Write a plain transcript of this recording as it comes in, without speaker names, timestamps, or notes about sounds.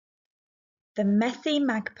The Messy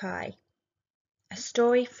Magpie, a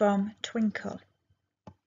story from Twinkle.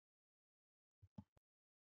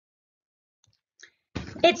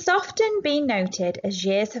 It's often been noted as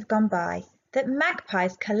years have gone by that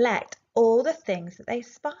magpies collect all the things that they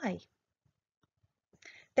spy.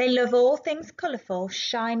 They love all things colourful,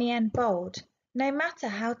 shiny and bold, no matter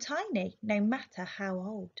how tiny, no matter how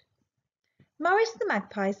old. Maurice the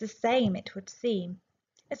magpie is the same, it would seem,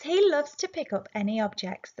 as he loves to pick up any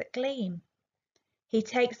objects that gleam. He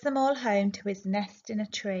takes them all home to his nest in a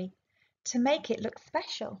tree to make it look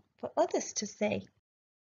special for others to see.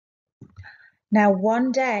 Now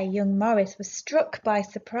one day young Maurice was struck by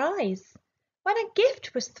surprise when a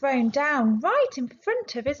gift was thrown down right in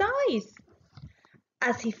front of his eyes.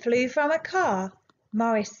 As he flew from a car,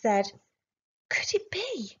 Maurice said, "Could it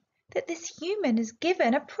be that this human has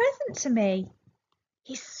given a present to me?"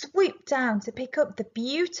 He swooped down to pick up the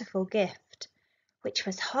beautiful gift, which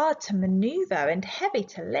was hard to maneuver and heavy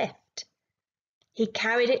to lift. He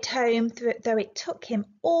carried it home, though it took him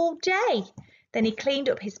all day. Then he cleaned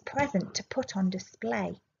up his present to put on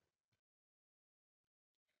display.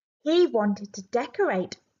 He wanted to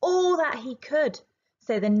decorate all that he could,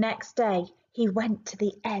 so the next day he went to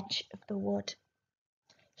the edge of the wood.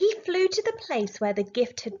 He flew to the place where the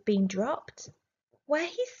gift had been dropped, where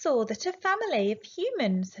he saw that a family of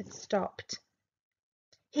humans had stopped.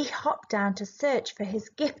 He hopped down to search for his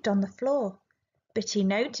gift on the floor, but he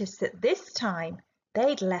noticed that this time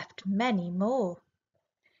they'd left many more.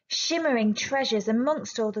 Shimmering treasures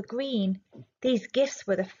amongst all the green, these gifts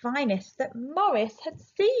were the finest that Maurice had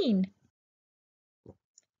seen.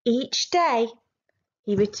 Each day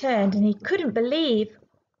he returned and he couldn't believe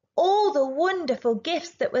all the wonderful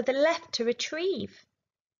gifts that were left to retrieve.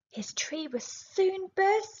 His tree was soon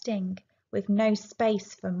bursting with no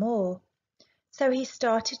space for more, so he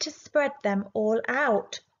started to spread them all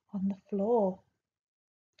out on the floor.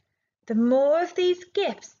 The more of these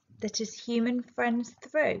gifts that his human friends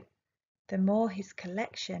threw, the more his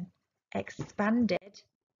collection expanded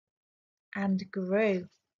and grew.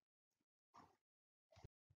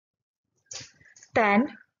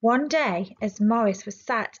 Then, one day, as Maurice was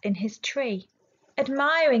sat in his tree,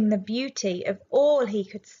 admiring the beauty of all he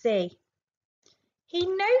could see, he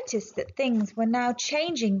noticed that things were now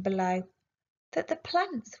changing below, that the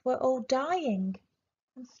plants were all dying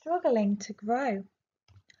and struggling to grow.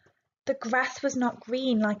 The grass was not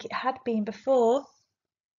green like it had been before.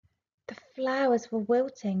 The flowers were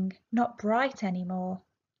wilting, not bright any more.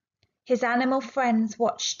 His animal friends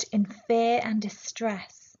watched in fear and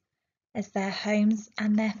distress as their homes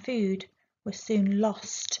and their food were soon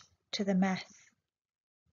lost to the mess.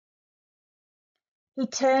 He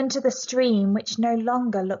turned to the stream, which no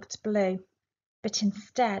longer looked blue, but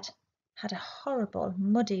instead had a horrible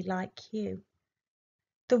muddy-like hue.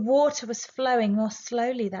 The water was flowing more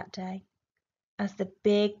slowly that day, as the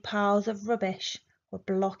big piles of rubbish were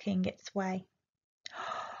blocking its way.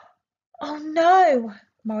 "Oh no!"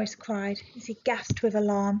 Maurice cried as he gasped with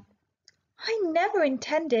alarm. "I never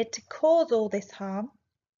intended to cause all this harm.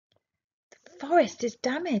 The forest is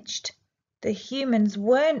damaged. The humans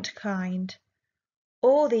weren't kind.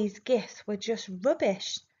 All these gifts were just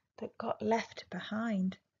rubbish that got left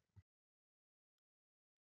behind."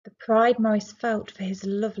 The pride Maurice felt for his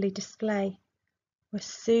lovely display was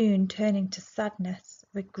soon turning to sadness,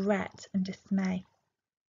 regret and dismay.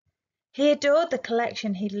 He adored the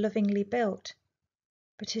collection he'd lovingly built,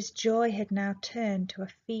 but his joy had now turned to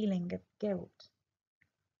a feeling of guilt.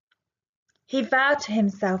 He vowed to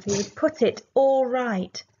himself he would put it all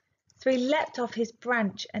right, so he leapt off his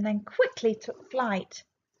branch and then quickly took flight.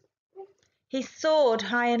 He soared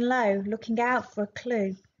high and low, looking out for a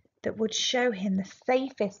clue that would show him the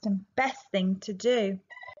safest and best thing to do.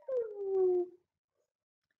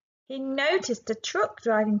 He noticed a truck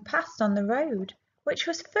driving past on the road, which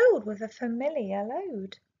was filled with a familiar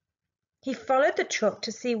load. He followed the truck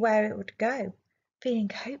to see where it would go, feeling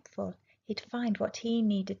hopeful he'd find what he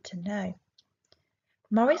needed to know.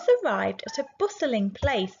 Maurice arrived at a bustling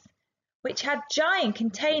place, which had giant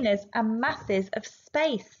containers and masses of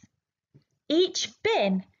space. Each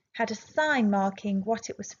bin had a sign marking what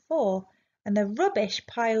it was for, and the rubbish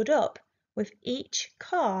piled up, with each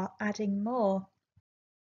car adding more.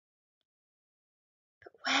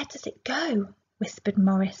 "But where does it go?" whispered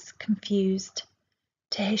Maurice, confused.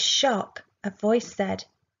 To his shock, a voice said,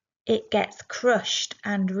 "It gets crushed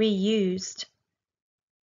and reused."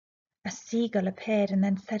 A seagull appeared and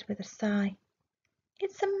then said with a sigh,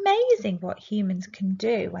 "It's amazing what humans can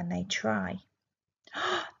do when they try."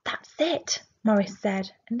 "That's it," Maurice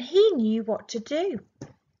said, and he knew what to do.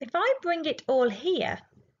 "If I bring it all here,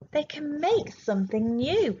 they can make something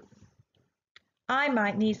new." I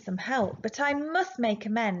might need some help, but I must make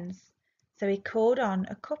amends. So he called on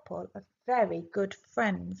a couple of very good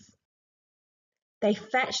friends. They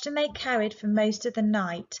fetched and they carried for most of the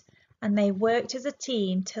night, and they worked as a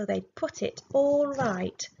team till they'd put it all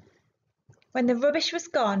right. When the rubbish was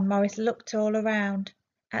gone, Maurice looked all around,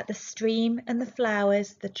 at the stream and the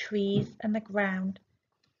flowers, the trees and the ground.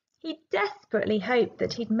 He desperately hoped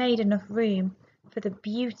that he'd made enough room for the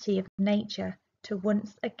beauty of nature to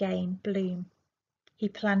once again bloom. He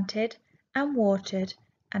planted and watered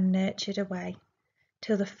and nurtured away,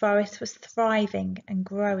 till the forest was thriving and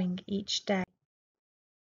growing each day.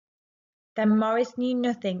 Then Maurice knew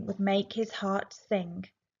nothing would make his heart sing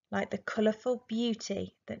like the colourful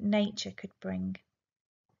beauty that nature could bring.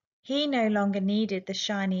 He no longer needed the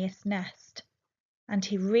shiniest nest, and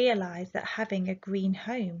he realised that having a green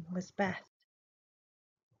home was best.